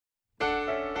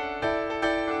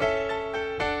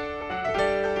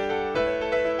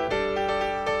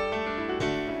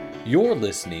You're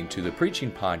listening to the preaching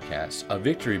podcast of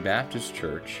Victory Baptist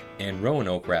Church in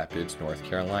Roanoke Rapids, North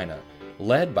Carolina,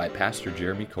 led by Pastor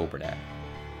Jeremy Coburnack.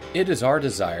 It is our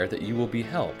desire that you will be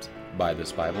helped by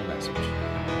this Bible message.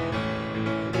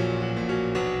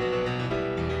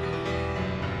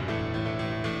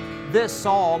 This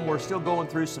psalm, we're still going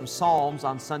through some psalms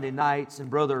on Sunday nights, and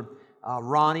Brother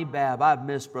Ronnie Babb, I've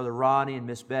missed Brother Ronnie and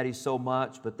Miss Betty so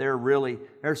much, but they're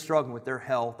struggling with their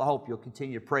health. I hope you'll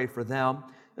continue to pray for them.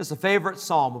 This is a favorite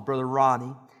psalm of Brother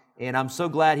Ronnie, and I'm so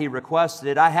glad he requested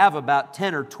it. I have about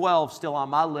 10 or 12 still on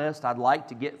my list I'd like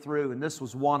to get through, and this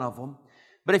was one of them.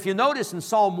 But if you notice in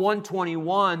Psalm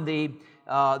 121,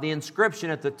 the inscription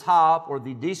at the top, or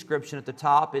the description at the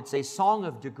top, it's a song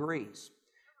of degrees.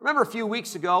 Remember a few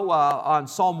weeks ago on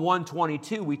Psalm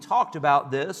 122, we talked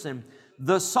about this, and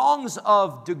the songs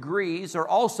of degrees are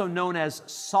also known as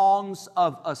songs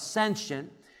of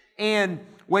ascension. And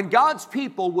when God's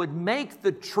people would make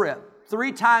the trip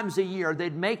 3 times a year,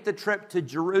 they'd make the trip to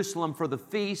Jerusalem for the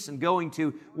feast and going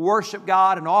to worship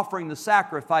God and offering the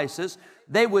sacrifices,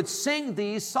 they would sing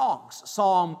these songs.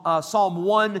 Psalm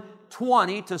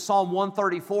 120 to Psalm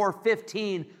 134,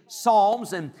 15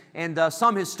 psalms, and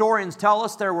some historians tell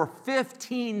us there were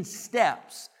 15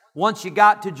 steps once you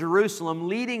got to Jerusalem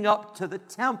leading up to the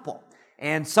temple.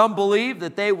 And some believe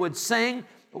that they would sing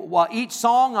each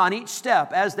song on each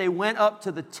step as they went up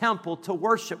to the temple to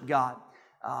worship God.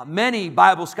 Many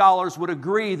Bible scholars would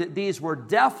agree that these were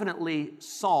definitely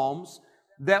psalms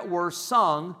that were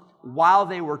sung while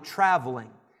they were traveling.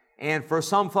 And for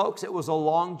some folks, it was a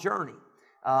long journey.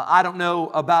 I don't know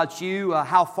about you,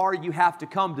 how far you have to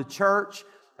come to church.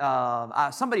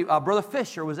 Brother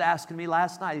Fisher was asking me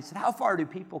last night, he said, how far do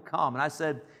people come? And I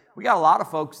said, we got a lot of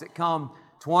folks that come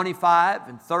 25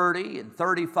 and 30 and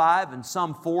 35 and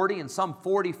some 40 and some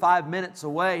 45 minutes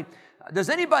away.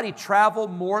 Does anybody travel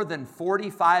more than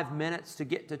 45 minutes to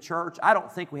get to church? I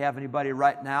don't think we have anybody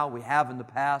right now. We have in the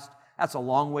past. That's a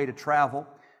long way to travel.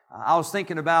 I was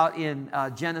thinking about in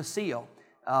Geneseo,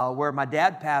 where my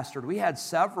dad pastored, we had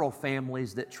several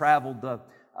families that traveled the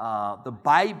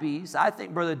Bybes. I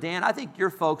think, Brother Dan, I think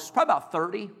your folks, probably about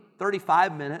 30,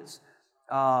 35 minutes.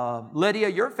 Lydia,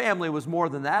 your family was more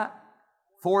than that.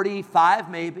 45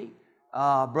 maybe.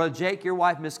 Brother Jake, your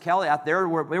wife, Miss Kelly, out there,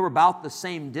 they were about the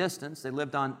same distance. They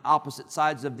lived on opposite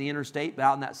sides of the interstate, but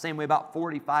out in that same way, about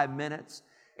 45 minutes.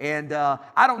 And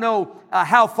I don't know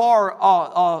how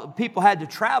far people had to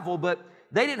travel, but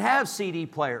they didn't have CD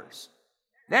players.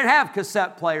 They didn't have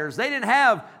cassette players. They didn't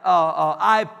have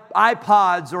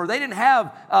iPods, or they didn't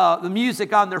have the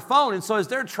music on their phone. And so as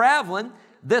they're traveling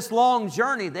this long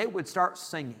journey, they would start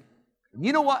singing.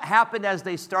 You know what happened as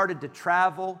they started to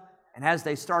travel and as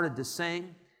they started to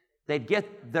sing? They'd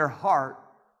get their heart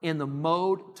in the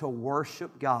mode to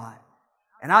worship God.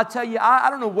 And I'll tell you, I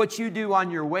don't know what you do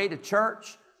on your way to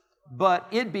church, but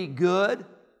it'd be good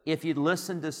if you'd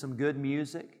listen to some good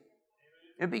music.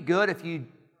 It'd be good if you'd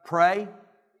pray. It'd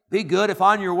be good if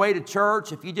on your way to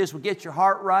church, if you just would get your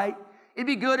heart right. It'd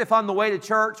be good if on the way to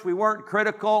church we weren't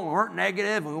critical, we weren't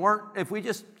negative, if we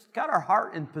just got our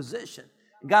heart in position.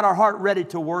 Got our heart ready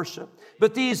to worship.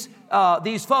 But these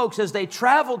folks, as they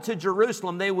traveled to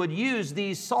Jerusalem, they would use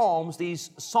these psalms, these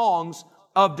songs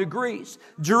of degrees.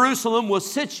 Jerusalem was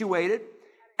situated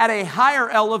at a higher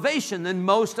elevation than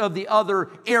most of the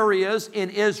other areas in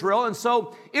Israel. And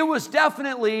so it was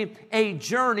definitely a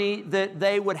journey that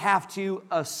they would have to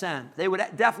ascend. They would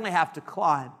definitely have to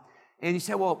climb. And you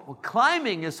say, well,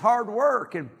 climbing is hard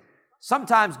work. And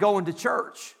sometimes going to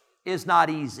church is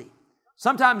not easy.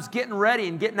 Sometimes getting ready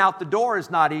and getting out the door is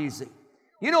not easy.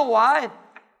 You know why?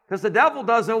 Because the devil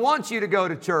doesn't want you to go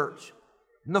to church.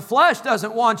 And the flesh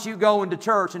doesn't want you going to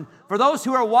church. And for those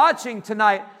who are watching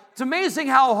tonight, it's amazing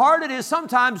how hard it is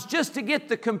sometimes just to get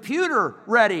the computer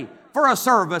ready for a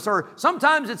service. Or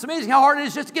sometimes it's amazing how hard it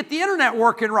is just to get the internet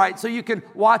working right so you can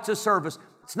watch a service.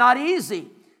 It's not easy.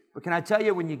 But can I tell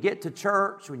you, when you get to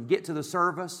church, when you get to the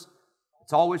service,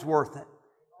 it's always worth it.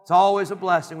 It's always a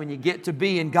blessing when you get to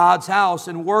be in God's house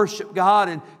and worship God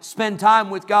and spend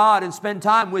time with God and spend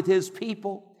time with His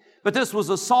people. But this was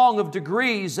a song of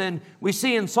degrees, and we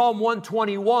see in Psalm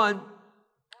 121,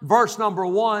 verse number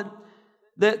 1,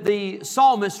 that the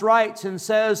psalmist writes and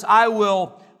says, I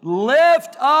will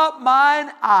lift up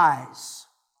mine eyes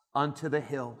unto the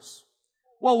hills.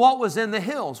 Well, what was in the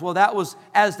hills? Well, that was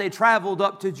as they traveled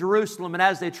up to Jerusalem and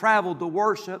as they traveled to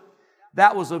worship.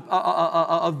 That was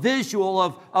a visual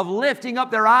of lifting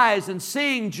up their eyes and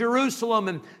seeing Jerusalem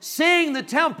and seeing the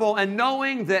temple and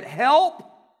knowing that help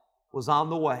was on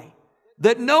the way.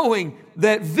 That knowing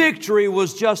that victory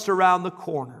was just around the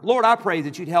corner. Lord, I pray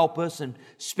that You'd help us and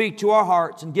speak to our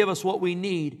hearts and give us what we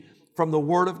need from the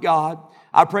Word of God.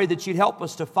 I pray that You'd help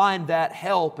us to find that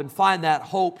help and find that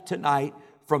hope tonight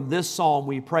from this psalm,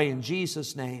 we pray in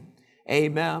Jesus' name.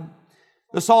 Amen.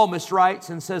 The psalmist writes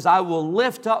and says, I will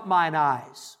lift up mine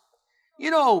eyes.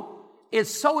 You know,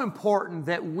 it's so important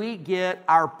that we get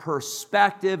our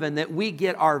perspective and that we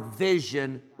get our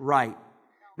vision right.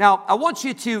 Now, I want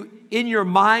you to, in your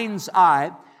mind's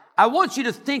eye, I want you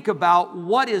to think about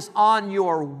what is on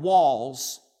your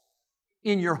walls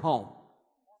in your home.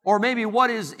 Or maybe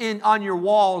what is on your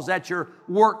walls at your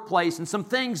workplace and some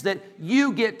things that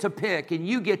you get to pick and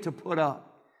you get to put up.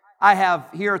 I have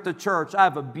here at the church, I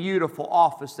have a beautiful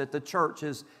office that the church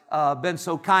has been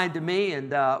so kind to me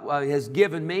and has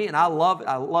given me, and I love it.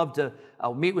 I love to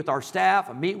meet with our staff,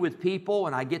 I meet with people,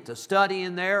 and I get to study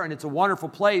in there, and it's a wonderful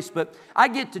place, but I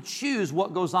get to choose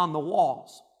what goes on the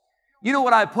walls. You know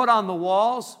what I put on the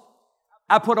walls?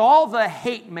 I put all the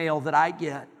hate mail that I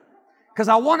get, because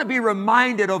I want to be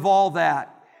reminded of all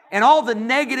that. And all the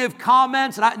negative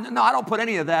comments, and I don't put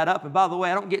any of that up, and by the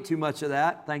way, I don't get too much of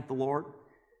that, thank the Lord.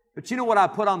 But you know what I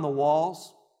put on the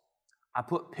walls? I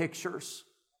put pictures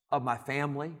of my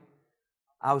family.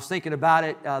 I was thinking about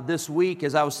it this week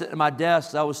as I was sitting at my desk,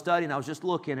 as I was studying. I was just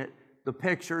looking at the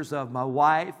pictures of my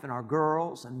wife and our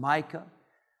girls and Micah.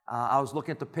 I was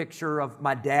looking at the picture of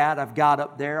my dad I've got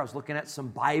up there. I was looking at some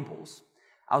Bibles.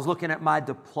 I was looking at my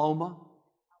diploma.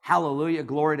 Hallelujah,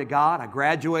 glory to God. I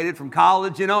graduated from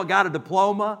college, got a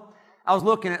diploma. I was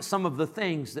looking at some of the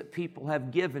things that people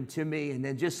have given to me and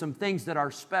then just some things that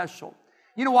are special.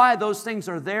 You know why those things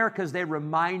are there? Because they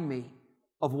remind me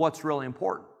of what's really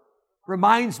important.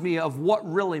 Reminds me of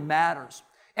what really matters.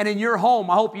 And in your home,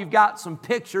 I hope you've got some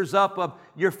pictures up of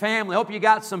your family. I hope you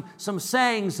got some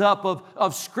sayings up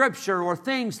of Scripture or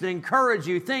things that encourage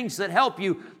you, things that help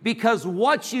you, because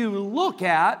what you look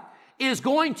at is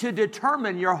going to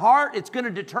determine your heart. It's going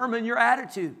to determine your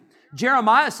attitude.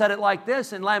 Jeremiah said it like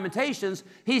this in Lamentations.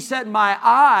 He said, my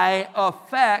eye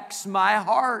affects my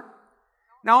heart.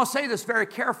 Now, I'll say this very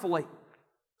carefully.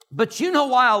 But you know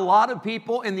why a lot of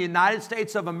people in the United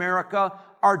States of America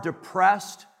are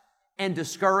depressed and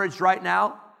discouraged right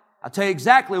now? I'll tell you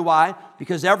exactly why.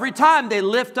 Because every time they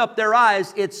lift up their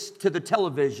eyes, it's to the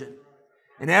television.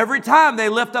 And every time they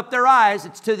lift up their eyes,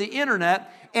 it's to the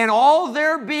internet. And all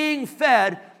they're being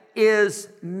fed is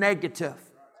negative.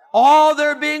 All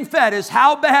they're being fed is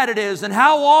how bad it is and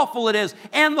how awful it is.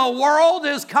 And the world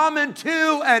is coming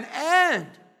to an end.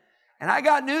 And I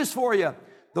got news for you.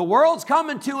 The world's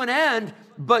coming to an end,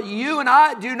 but you and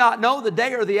I do not know the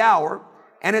day or the hour.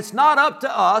 And it's not up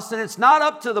to us, and it's not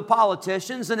up to the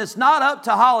politicians, and it's not up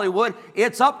to Hollywood.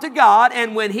 It's up to God.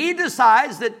 And when He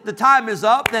decides that the time is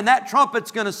up, then that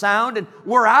trumpet's going to sound and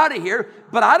we're out of here.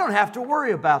 But I don't have to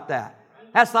worry about that.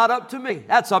 That's not up to me.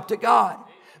 That's up to God.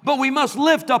 But we must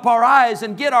lift up our eyes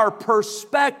and get our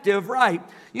perspective right.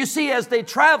 You see, as they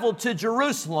traveled to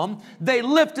Jerusalem, they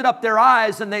lifted up their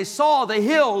eyes and they saw the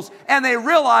hills and they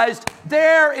realized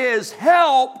there is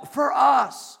help for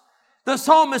us. The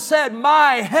psalmist said,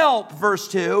 my help, verse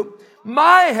 2,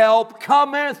 my help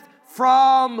cometh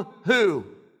from who?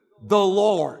 The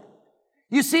Lord.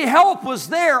 You see, help was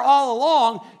there all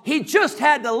along. He just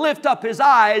had to lift up his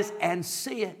eyes and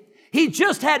see it. He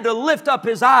just had to lift up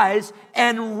his eyes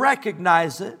and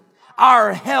recognize it.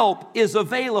 Our help is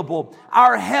available.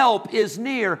 Our help is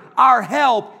near. Our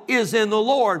help is in the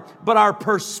Lord. But our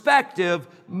perspective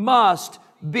must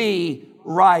be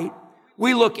right.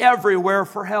 We look everywhere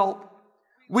for help.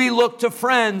 We look to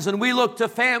friends and we look to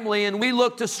family and we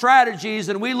look to strategies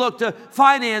and we look to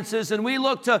finances and we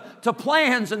look to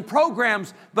plans and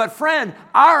programs. But friend,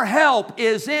 our help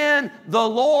is in the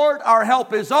Lord. Our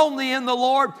help is only in the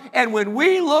Lord. And when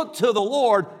we look to the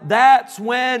Lord, that's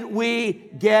when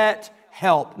we get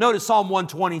help. Notice Psalm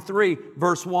 123,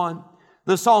 verse 1.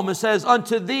 The psalmist says,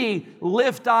 unto thee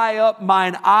lift I up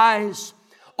mine eyes,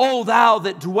 O thou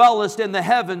that dwellest in the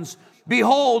heavens.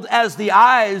 Behold, as the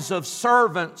eyes of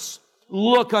servants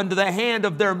look unto the hand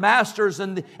of their masters,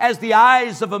 and as the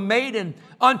eyes of a maiden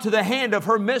unto the hand of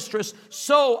her mistress,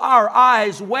 so our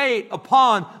eyes wait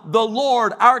upon the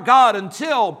Lord our God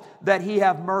until that He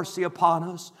have mercy upon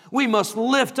us. We must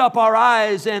lift up our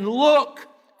eyes and look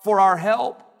for our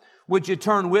help. Would you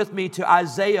turn with me to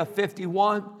Isaiah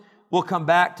 51? We'll come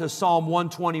back to Psalm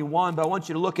 121, but I want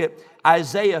you to look at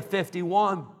Isaiah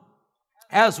 51.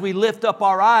 As we lift up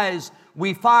our eyes,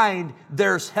 we find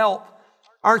there's help.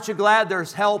 Aren't you glad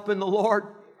there's help in the Lord?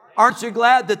 Aren't you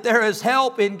glad that there is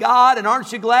help in God? And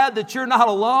aren't you glad that you're not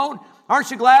alone?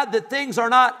 Aren't you glad that things are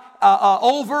not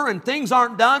over and things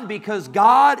aren't done? Because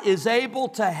God is able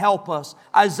to help us.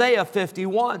 Isaiah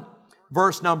 51,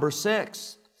 verse number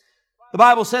 6. The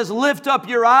Bible says, lift up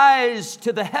your eyes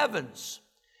to the heavens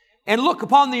and look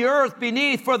upon the earth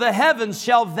beneath, for the heavens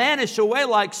shall vanish away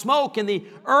like smoke, and the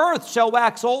earth shall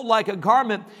wax old like a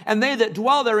garment, and they that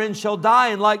dwell therein shall die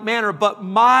in like manner. But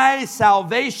my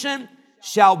salvation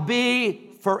shall be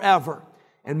forever,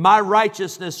 and my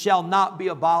righteousness shall not be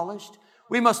abolished.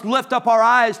 We must lift up our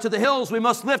eyes to the hills. We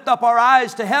must lift up our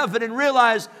eyes to heaven and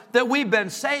realize that we've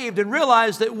been saved and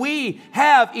realize that we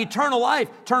have eternal life.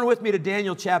 Turn with me to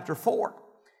Daniel chapter 4.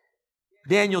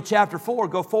 Daniel chapter 4,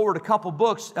 go forward a couple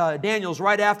books. Daniel's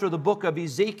right after the book of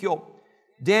Ezekiel.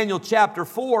 Daniel chapter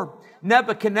 4,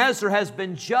 Nebuchadnezzar has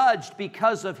been judged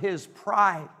because of his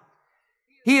pride.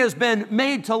 He has been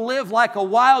made to live like a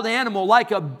wild animal, like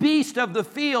a beast of the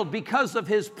field because of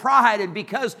his pride and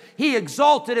because he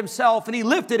exalted himself and he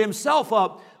lifted himself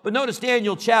up. But notice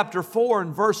Daniel chapter 4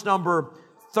 and verse number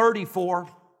 34.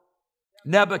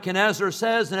 Nebuchadnezzar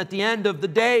says, and at the end of the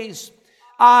days,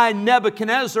 I,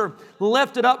 Nebuchadnezzar,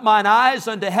 lifted up mine eyes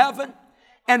unto heaven,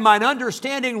 and mine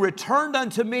understanding returned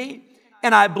unto me,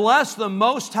 and I blessed the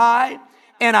Most High,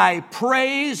 and I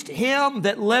praised Him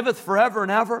that liveth forever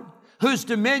and ever, whose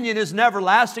dominion is an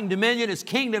everlasting dominion, His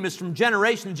kingdom is from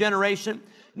generation to generation.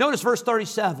 Notice verse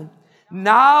 37.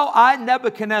 Now I,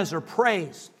 Nebuchadnezzar,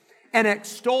 praise and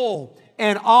extol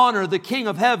and honor the King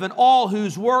of heaven, all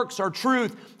whose works are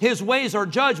truth, His ways are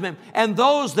judgment, and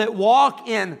those that walk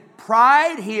in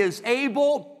pride He is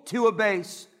able to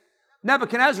abase.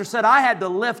 Nebuchadnezzar said, I had to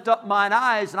lift up mine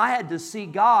eyes and I had to see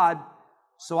God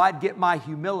so I'd get my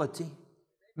humility.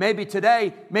 Maybe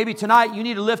today, maybe tonight, you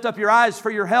need to lift up your eyes for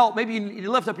your help. Maybe you need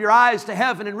to lift up your eyes to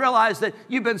heaven and realize that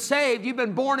you've been saved, you've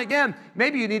been born again.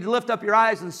 Maybe you need to lift up your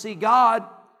eyes and see God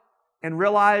and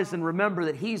realize and remember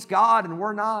that He's God and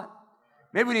we're not.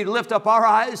 Maybe we need to lift up our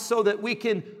eyes so that we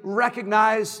can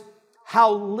recognize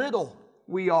how little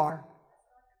we are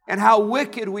and how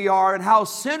wicked we are and how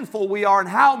sinful we are and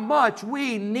how much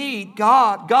we need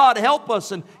God. God help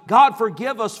us and God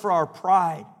forgive us for our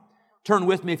pride. Turn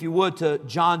with me, if you would, to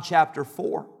John chapter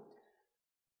 4.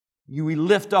 We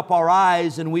lift up our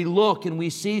eyes and we look and we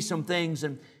see some things.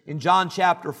 And in John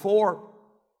chapter 4,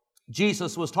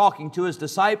 Jesus was talking to His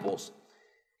disciples.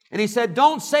 And He said,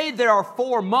 don't say there are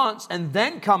 4 months and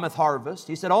then cometh harvest.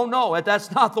 He said, oh no, that's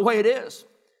not the way it is.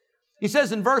 He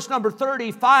says in verse number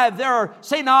 35,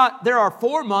 say not there are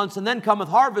 4 months and then cometh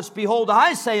harvest. Behold,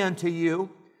 I say unto you,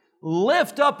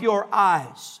 lift up your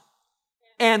eyes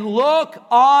and look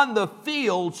on the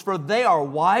fields, for they are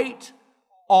white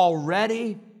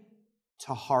already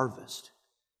to harvest.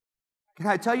 Can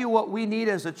I tell you what we need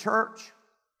as a church?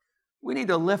 We need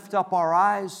to lift up our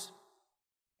eyes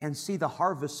and see the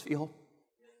harvest field.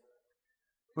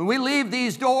 When we leave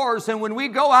these doors and when we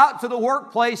go out to the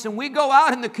workplace and we go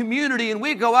out in the community and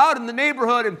we go out in the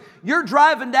neighborhood and you're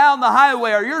driving down the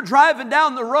highway or you're driving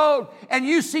down the road and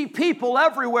you see people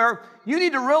everywhere, you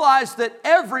need to realize that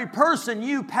every person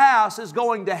you pass is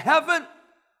going to heaven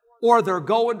or they're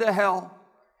going to hell.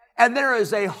 And there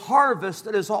is a harvest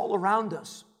that is all around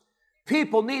us.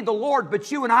 People need the Lord,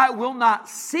 but you and I will not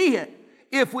see it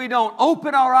if we don't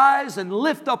open our eyes and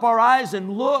lift up our eyes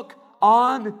and look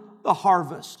on the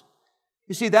harvest.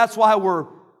 You see, that's why we're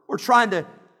trying to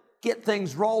get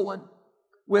things rolling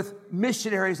with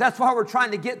missionaries. That's why we're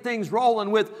trying to get things rolling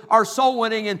with our soul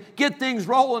winning and get things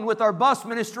rolling with our bus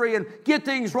ministry and get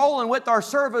things rolling with our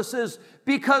services.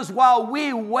 Because while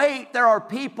we wait, there are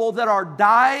people that are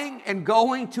dying and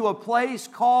going to a place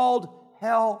called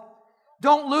hell.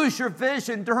 Don't lose your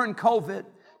vision during COVID.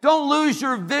 Don't lose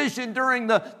your vision during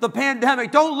the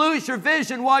pandemic. Don't lose your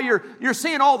vision while you're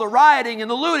seeing all the rioting and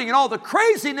the looting and all the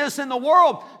craziness in the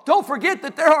world. Don't forget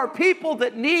that there are people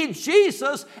that need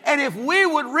Jesus, and if we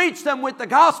would reach them with the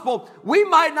gospel, we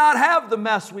might not have the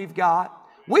mess we've got.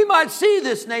 We might see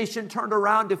this nation turned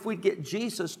around if we get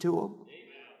Jesus to them.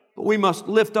 But we must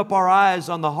lift up our eyes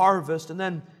on the harvest. And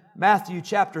then Matthew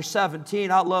chapter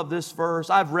 17, I love this verse.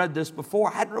 I've read this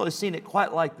before. I hadn't really seen it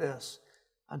quite like this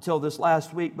until this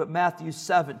last week, but Matthew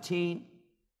 17,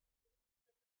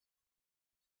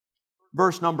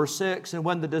 verse number 6, and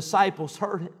when the disciples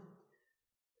heard it,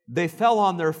 they fell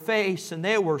on their face and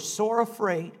they were sore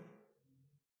afraid.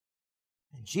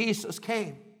 And Jesus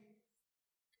came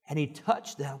and He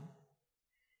touched them.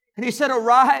 And He said,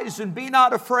 arise and be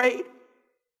not afraid.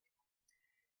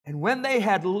 And when they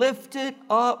had lifted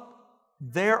up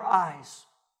their eyes,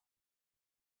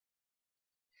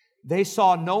 they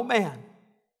saw no man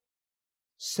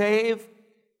save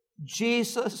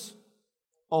Jesus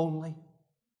only.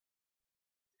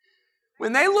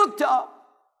 When they looked up,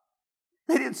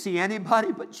 they didn't see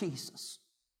anybody but Jesus.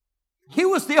 He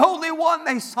was the only one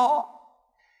they saw.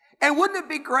 And wouldn't it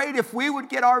be great if we would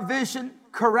get our vision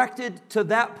corrected to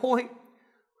that point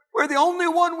where the only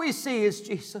one we see is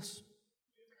Jesus?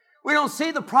 We don't see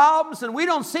the problems, and we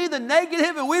don't see the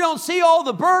negative, and we don't see all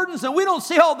the burdens, and we don't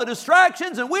see all the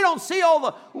distractions, and we don't see all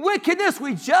the wickedness.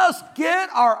 We just get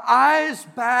our eyes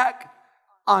back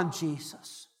on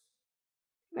Jesus.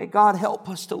 May God help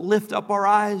us to lift up our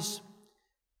eyes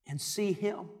and see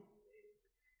Him.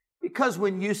 Because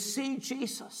when you see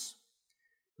Jesus,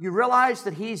 you realize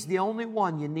that He's the only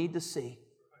one you need to see.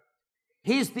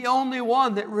 He's the only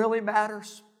one that really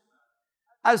matters.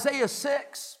 Isaiah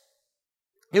 6.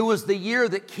 It was the year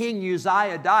that King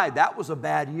Uzziah died. That was a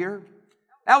bad year.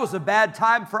 That was a bad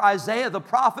time for Isaiah the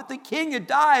prophet. The king had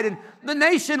died, and the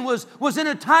nation was in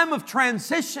a time of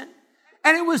transition.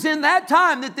 And it was in that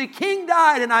time that the king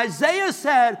died, and Isaiah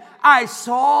said, I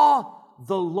saw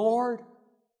the Lord,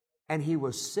 and He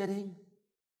was sitting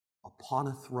upon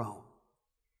a throne.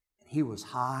 And He was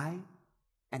high,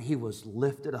 and He was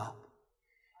lifted up.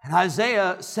 And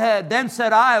Isaiah then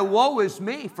said I, woe is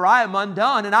me, for I am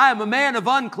undone, and I am a man of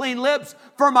unclean lips,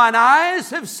 for mine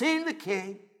eyes have seen the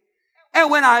King.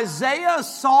 And when Isaiah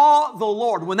saw the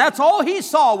Lord, when that's all he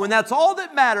saw, when that's all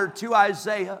that mattered to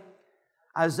Isaiah,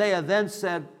 Isaiah then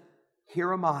said,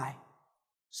 here am I,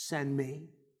 send me.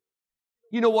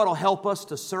 You know what will help us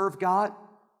to serve God?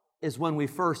 Is when we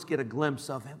first get a glimpse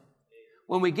of Him.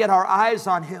 When we get our eyes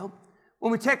on Him.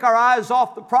 When we take our eyes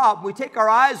off the problem, we take our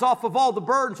eyes off of all the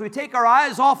burdens, we take our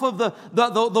eyes off of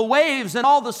the waves and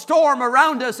all the storm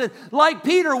around us. And like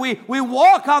Peter, we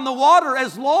walk on the water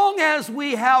as long as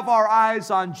we have our eyes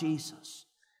on Jesus.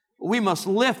 We must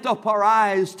lift up our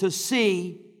eyes to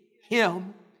see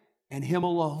Him and Him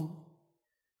alone.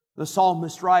 The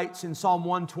psalmist writes in Psalm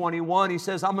 121, he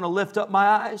says, I'm going to lift up my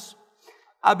eyes.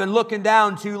 I've been looking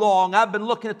down too long. I've been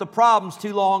looking at the problems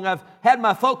too long. I've had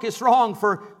my focus wrong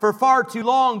for far too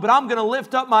long, but I'm going to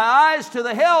lift up my eyes to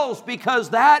the hills because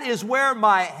that is where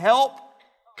my help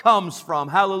comes from.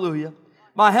 Hallelujah.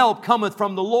 My help cometh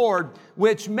from the Lord,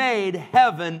 which made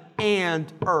heaven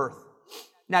and earth.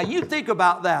 Now you think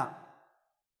about that.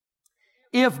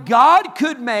 If God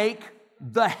could make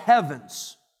the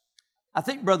heavens, I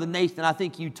think, Brother Nathan, I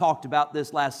think you talked about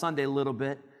this last Sunday a little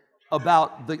bit,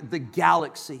 about the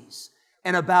galaxies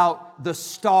and about the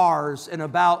stars and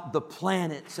about the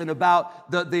planets and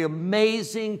about the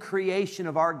amazing creation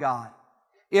of our God.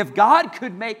 If God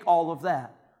could make all of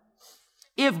that,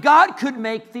 if God could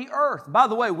make the earth, by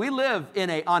the way, we live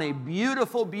on a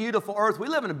beautiful, beautiful earth. We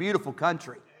live in a beautiful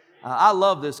country. I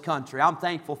love this country. I'm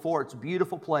thankful for it. It's a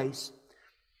beautiful place.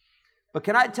 But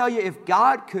can I tell you, if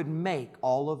God could make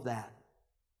all of that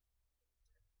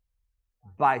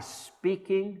by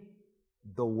speaking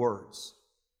the words.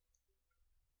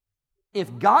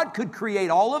 If God could create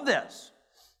all of this,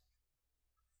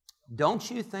 don't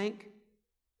you think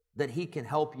that He can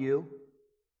help you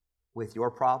with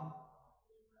your problem?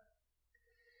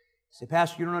 Say,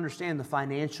 Pastor, you don't understand the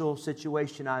financial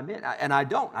situation I'm in. And I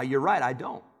don't. You're right, I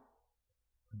don't.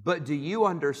 But do you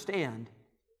understand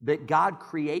that God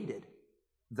created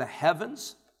the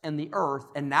heavens and the earth,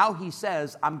 and now He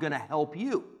says, I'm going to help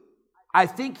you? I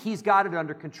think He's got it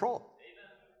under control.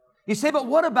 You say, but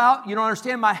what about, you don't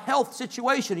understand my health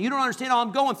situation. You don't understand all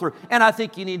I'm going through. And I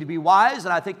think you need to be wise,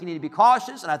 and I think you need to be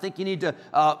cautious, and I think you need to,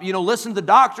 listen to the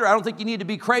doctor. I don't think you need to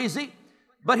be crazy.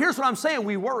 But here's what I'm saying.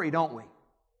 We worry, don't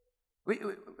we?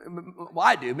 Well,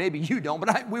 I do. Maybe you don't,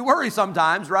 but we worry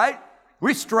sometimes, right?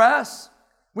 We stress.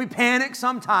 We panic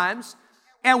sometimes.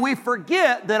 And we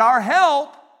forget that our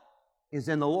help is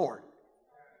in the Lord.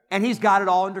 And He's got it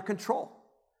all under control.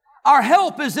 Our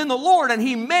help is in the Lord, and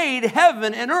He made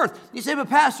heaven and earth. You say,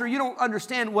 but Pastor, you don't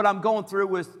understand what I'm going through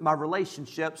with my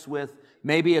relationships with,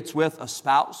 maybe it's with a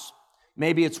spouse,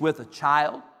 maybe it's with a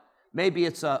child, maybe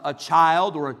it's a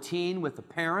child or a teen with a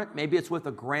parent, maybe it's with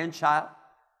a grandchild,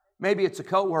 maybe it's a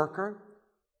coworker,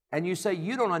 and you say,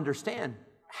 you don't understand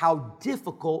how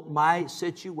difficult my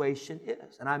situation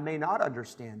is, and I may not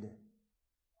understand it,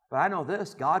 but I know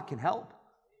this, God can help.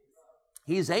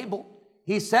 He's able.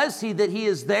 He says that He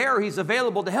is there. He's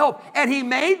available to help. And He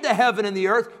made the heaven and the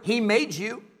earth. He made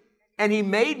you. And He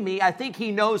made me. I think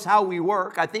He knows how we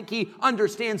work. I think He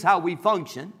understands how we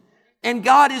function. And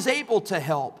God is able to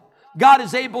help. God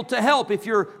is able to help if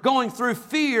you're going through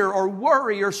fear or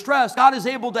worry or stress. God is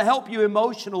able to help you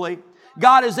emotionally.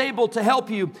 God is able to help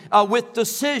you with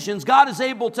decisions. God is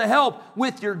able to help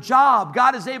with your job.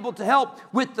 God is able to help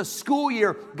with the school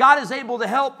year. God is able to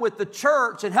help with the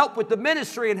church and help with the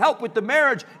ministry and help with the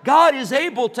marriage. God is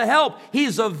able to help.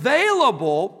 He's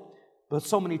available. But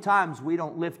so many times we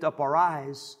don't lift up our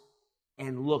eyes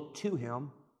and look to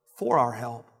Him for our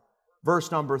help.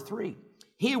 Verse number 3.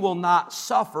 He will not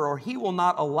suffer, or He will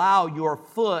not allow your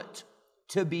foot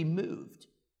to be moved.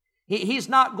 He's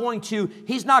not going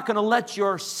to let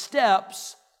your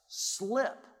steps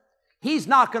slip. He's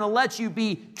not going to let you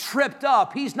be tripped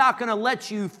up. He's not going to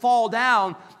let you fall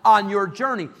down on your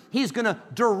journey. He's going to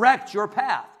direct your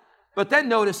path. But then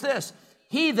notice this: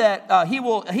 he that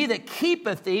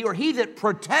keepeth thee, or he that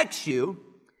protects you,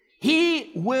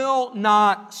 he will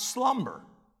not slumber.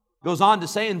 Goes on to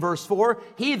say in verse 4,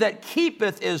 he that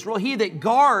keepeth Israel, he that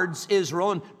guards Israel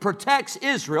and protects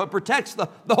Israel, protects the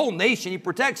whole nation, he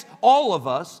protects all of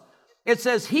us. It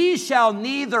says, he shall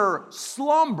neither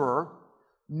slumber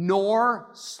nor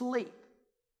sleep.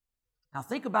 Now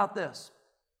think about this.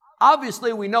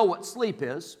 Obviously we know what sleep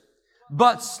is,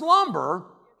 but slumber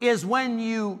is when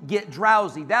you get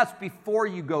drowsy. That's before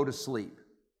you go to sleep.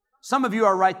 Some of you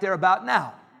are right there about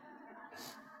now.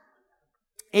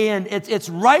 And it's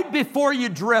right before you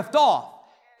drift off.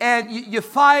 And you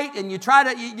fight and you're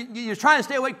trying to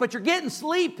stay awake, but you're getting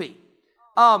sleepy.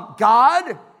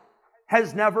 God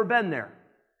has never been there.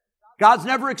 God's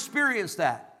never experienced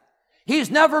that. He's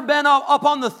never been up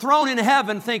on the throne in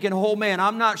heaven thinking, oh man,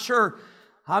 I'm not sure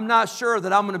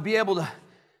that I'm going to be able to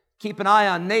keep an eye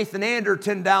on Nathan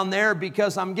Anderton down there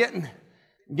because I'm getting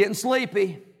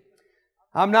sleepy.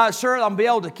 I'm not sure I'm going to be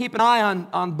able to keep an eye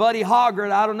on Buddy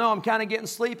Hoggart. I don't know. I'm kind of getting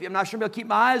sleepy. I'm not sure I'm going to keep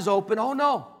my eyes open. Oh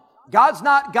no. God's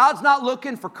not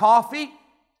looking for coffee.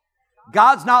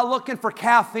 God's not looking for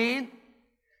caffeine.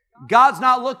 God's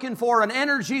not looking for an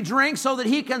energy drink so that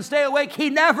He can stay awake. He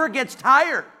never gets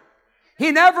tired.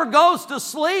 He never goes to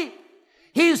sleep.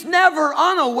 He's never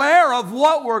unaware of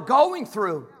what we're going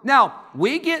through. Now,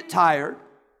 we get tired.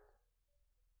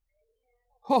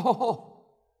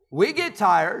 We get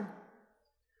tired.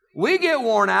 We get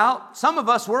worn out. Some of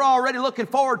us, we're already looking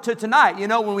forward to tonight. You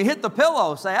know, when we hit the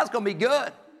pillow, say, that's going to be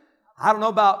good. I don't know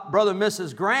about Brother and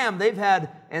Mrs. Graham. They've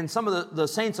had, and some of the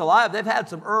saints alive, they've had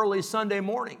some early Sunday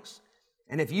mornings.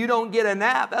 And if you don't get a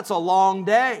nap, that's a long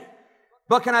day.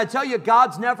 But can I tell you,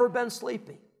 God's never been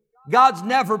sleepy. God's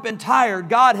never been tired.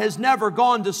 God has never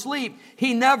gone to sleep.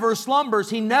 He never slumbers.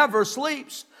 He never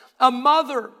sleeps. A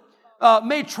mother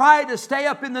may try to stay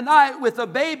up in the night with a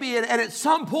baby, and at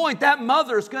some point that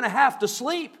mother's going to have to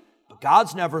sleep. But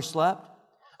God's never slept.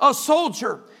 A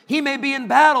soldier, he may be in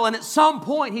battle, and at some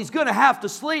point he's going to have to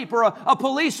sleep. Or a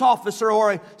police officer,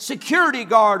 or a security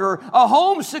guard, or a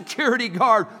home security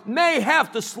guard may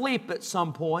have to sleep at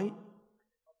some point.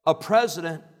 A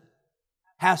president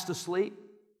has to sleep.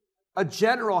 A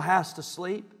general has to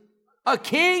sleep. A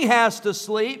king has to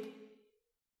sleep.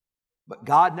 But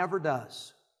God never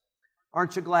does.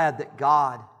 Aren't you glad that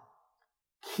God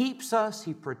keeps us,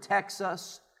 He protects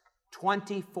us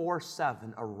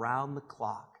 24/7 around the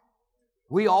clock?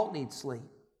 We all need sleep.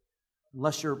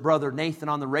 Unless you're Brother Nathan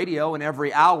on the radio and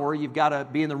every hour you've got to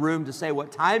be in the room to say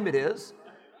what time it is.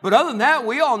 But other than that,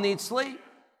 we all need sleep.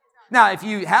 Now, if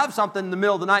you have something in the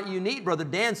middle of the night you need, Brother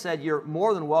Dan said you're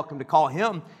more than welcome to call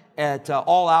him at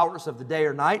all hours of the day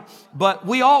or night. But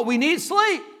we need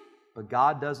sleep. But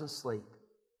God doesn't sleep.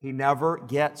 He never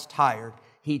gets tired.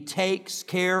 He takes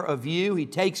care of you. He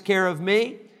takes care of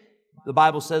me. The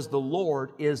Bible says the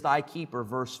Lord is thy keeper,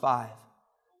 verse 5.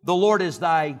 The Lord is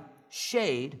thy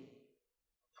shade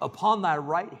upon thy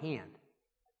right hand.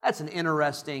 That's an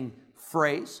interesting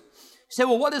phrase. You say,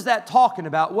 well, what is that talking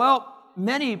about? Well,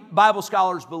 many Bible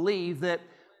scholars believe that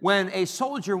when a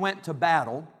soldier went to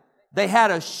battle, they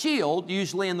had a shield,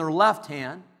 usually in their left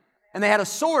hand, and they had a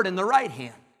sword in the right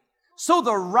hand. So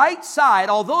the right side,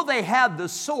 although they had the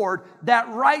sword, that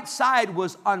right side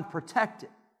was unprotected.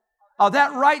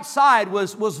 That right side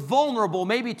was vulnerable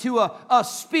maybe to a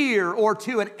spear or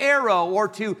to an arrow or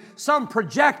to some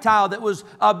projectile that was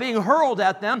being hurled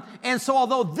at them. And so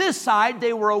although this side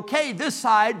they were okay, this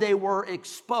side they were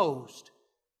exposed.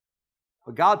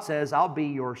 But God says, I'll be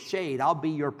your shade. I'll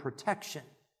be your protection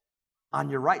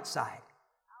on your right side.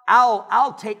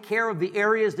 I'll take care of the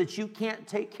areas that you can't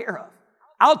take care of.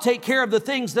 I'll take care of the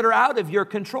things that are out of your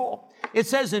control. It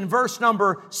says in verse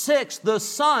number 6, the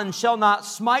sun shall not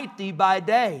smite thee by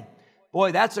day.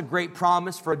 Boy, that's a great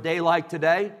promise for a day like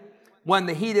today, when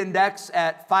the heat index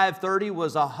at 5:30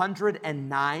 was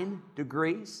 109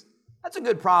 degrees. That's a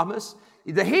good promise.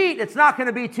 The heat, it's not going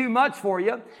to be too much for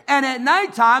you. And at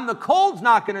nighttime, the cold's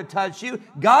not going to touch you.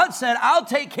 God said, I'll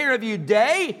take care of you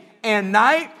day and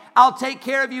night. I'll take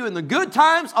care of you in the good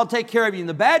times. I'll take care of you in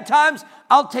the bad times.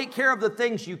 I'll take care of the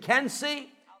things you can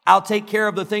see. I'll take care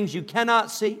of the things you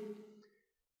cannot see.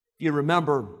 If you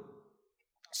remember,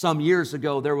 some years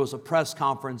ago, there was a press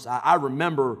conference. I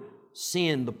remember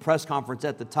seeing the press conference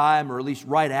at the time, or at least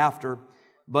right after.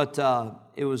 But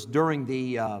it was during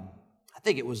the, I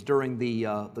think it was during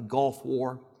the Gulf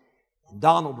War.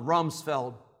 Donald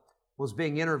Rumsfeld was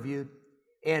being interviewed,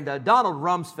 and Donald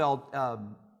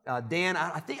Rumsfeld, Dan,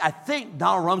 I think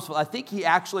Donald Rumsfeld, I think he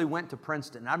actually went to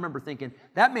Princeton. I remember thinking,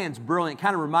 that man's brilliant.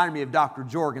 Kind of reminded me of Dr.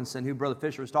 Jorgensen, who Brother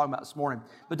Fisher was talking about this morning.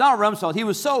 But Donald Rumsfeld, he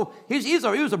was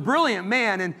a brilliant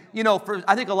man. And,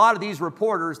 I think a lot of these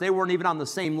reporters, they weren't even on the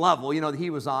same level, that he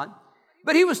was on.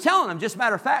 But he was telling them, just a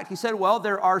matter of fact, he said, well,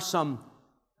 there are some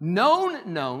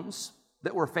known knowns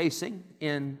that we're facing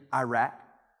in Iraq.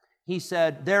 He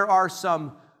said, there are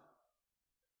some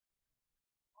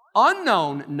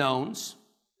unknown knowns.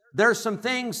 There's some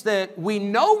things that we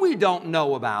know we don't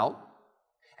know about.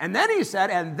 And then he said,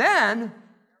 and then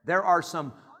there are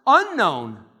some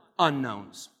unknown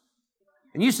unknowns.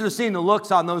 And you should have seen the looks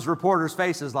on those reporters'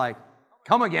 faces like,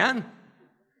 come again?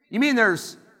 You mean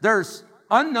there's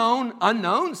unknown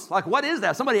unknowns? Like, what is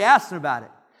that? Somebody asked him about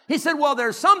it. He said, well,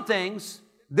 there's some things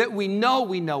that we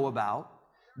know about.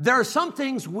 There are some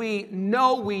things we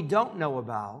know we don't know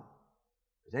about.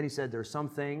 But then he said, there's some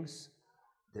things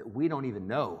that we don't even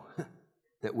know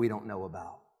that we don't know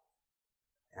about.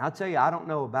 And I'll tell you, I don't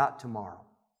know about tomorrow.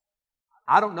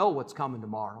 I don't know what's coming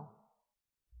tomorrow,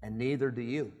 and neither do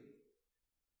you.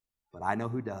 But I know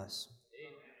who does.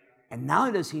 And not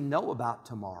only does he know about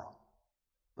tomorrow,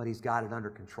 but he's got it under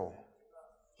control.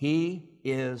 He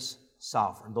is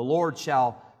sovereign. The Lord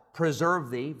shall preserve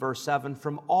thee, verse 7,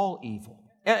 from all evil.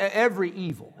 Every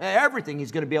evil, everything,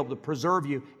 he's going to be able to preserve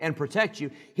you and protect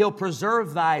you. He'll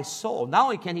preserve thy soul. Not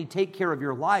only can he take care of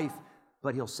your life,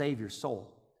 but he'll save your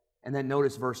soul. And then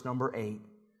notice verse number 8.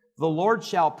 The Lord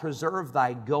shall preserve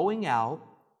thy going out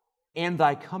and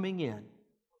thy coming in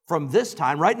from this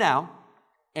time, right now,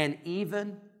 and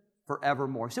even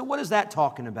forevermore. So what is that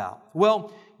talking about?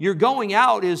 Well, your going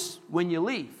out is when you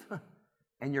leave,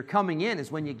 and your coming in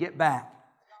is when you get back.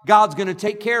 God's going to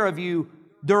take care of you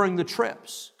during the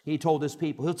trips, he told his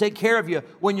people. He'll take care of you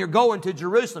when you're going to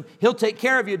Jerusalem. He'll take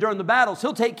care of you during the battles.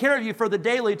 He'll take care of you for the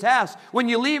daily tasks. When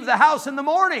you leave the house in the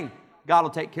morning, God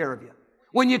will take care of you.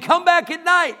 When you come back at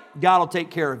night, God will take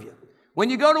care of you.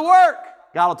 When you go to work,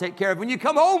 God will take care of you. When you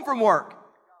come home from work,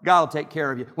 God will take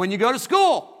care of you. When you go to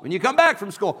school, when you come back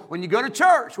from school, when you go to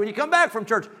church, when you come back from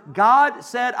church, God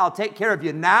said, I'll take care of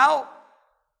you now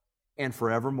and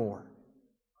forevermore.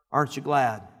 Aren't you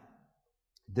glad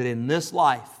that in this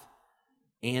life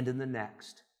and in the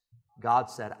next, God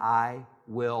said, I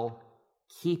will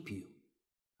keep you.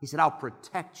 He said, I'll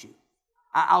protect you.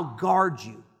 I'll guard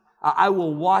you. I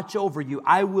will watch over you.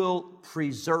 I will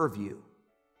preserve you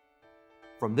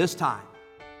from this time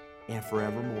and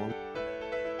forevermore.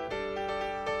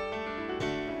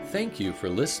 Thank you for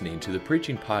listening to the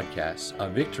preaching podcast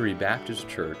of Victory Baptist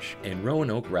Church in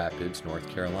Roanoke Rapids, North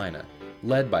Carolina,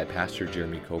 led by Pastor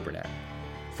Jeremy Coburnack.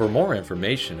 For more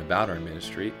information about our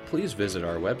ministry, please visit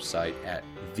our website at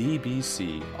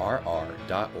vbcrr.org.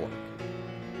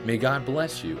 May God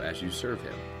bless you as you serve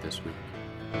Him this week.